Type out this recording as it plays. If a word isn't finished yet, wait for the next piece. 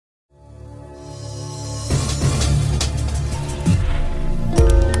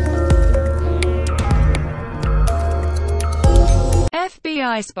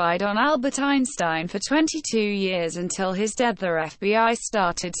FBI spied on Albert Einstein for 22 years until his death. The FBI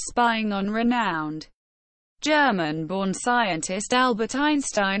started spying on renowned German-born scientist Albert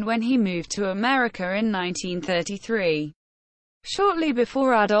Einstein when he moved to America in 1933. Shortly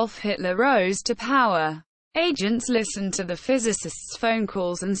before Adolf Hitler rose to power, agents listened to the physicist's phone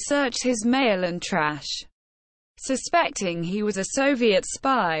calls and searched his mail and trash, suspecting he was a Soviet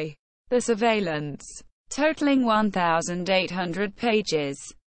spy. The surveillance, totaling 1,800 pages,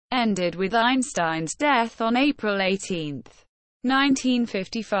 ended with Einstein's death on April 18,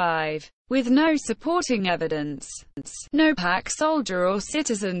 1955. With no supporting evidence, no Pak soldier or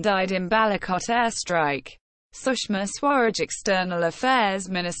citizen died in Balakot airstrike. Sushma Swaraj, External Affairs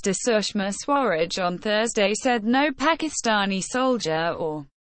Minister Sushma Swaraj on Thursday said no Pakistani soldier or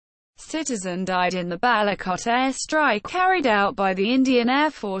citizen died in the Balakot airstrike carried out by the Indian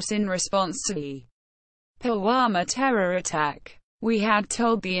Air Force in response to the Pulwama terror attack. "We had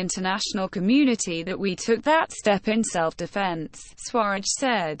told the international community that we took that step in self-defense," Swaraj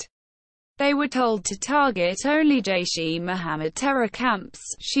said. "They were told to target only Jaish-e-Mohammad terror camps,"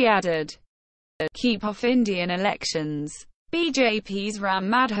 she added. Keep off Indian elections. BJP's Ram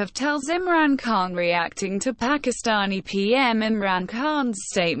Madhav tells Imran Khan, reacting to Pakistani PM Imran Khan's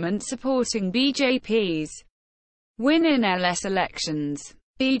statement supporting BJP's win in LS elections.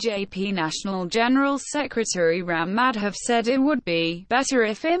 BJP National General Secretary Ram Madhav said it would be better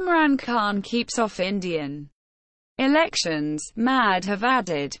if Imran Khan keeps off Indian elections. Madhav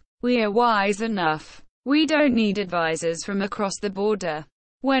added, "We are wise enough. We don't need advisors from across the border.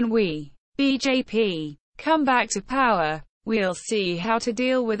 When we, BJP, come back to power, we'll see how to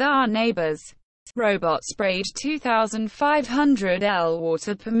deal with our neighbors." Robot sprayed 2,500 L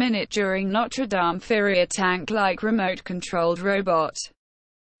water per minute during Notre Dame Feria. Tank-like remote-controlled robot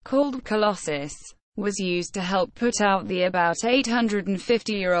called Colossus was used to help put out the about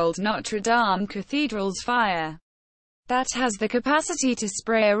 850-year-old Notre Dame Cathedral's fire. That has the capacity to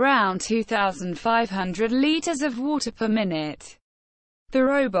spray around 2,500 liters of water per minute. The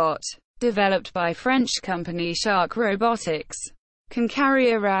robot, developed by French company Shark Robotics, can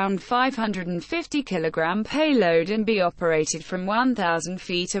carry around 550 kg payload and be operated from 1,000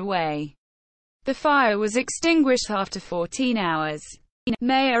 feet away. The fire was extinguished after 14 hours.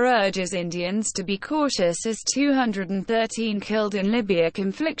 Mayor urges Indians to be cautious as 213 killed in Libya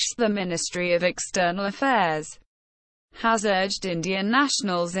conflicts. The Ministry of External Affairs has urged Indian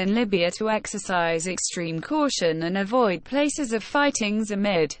nationals in Libya to exercise extreme caution and avoid places of fightings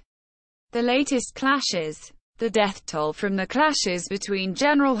amid the latest clashes. The death toll from the clashes between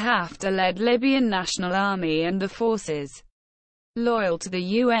General Haftar-led Libyan National Army and the forces loyal to the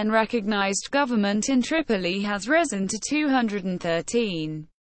UN-recognized government in Tripoli has risen to 213,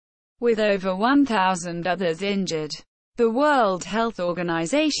 with over 1,000 others injured, the World Health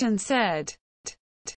Organization said.